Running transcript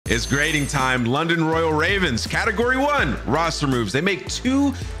It's grading time. London Royal Ravens, Category 1, roster moves. They make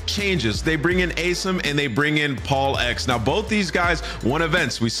 2 changes. They bring in Asim and they bring in Paul X. Now, both these guys won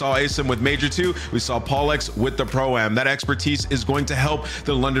events. We saw Asim with Major 2. We saw Paul X with the Pro-Am. That expertise is going to help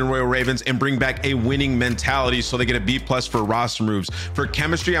the London Royal Ravens and bring back a winning mentality, so they get a B+ for roster moves. For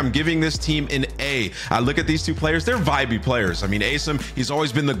chemistry, I'm giving this team an A. I look at these 2 players. They're vibey players. I mean, Asim, he's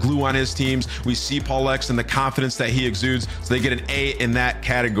always been the glue on his teams. We see Paul X and the confidence that he exudes, so they get an A in that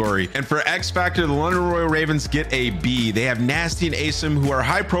category. And for X Factor, the London Royal Ravens get a B. They have Nasty and Asim, who are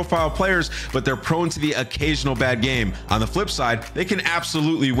high-profile players, but they're prone to the occasional bad game. On the flip side, they can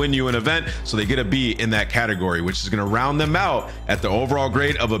absolutely win you an event, so they get a B in that category, which is going to round them out at the overall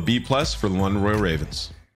grade of a B+ for the London Royal Ravens.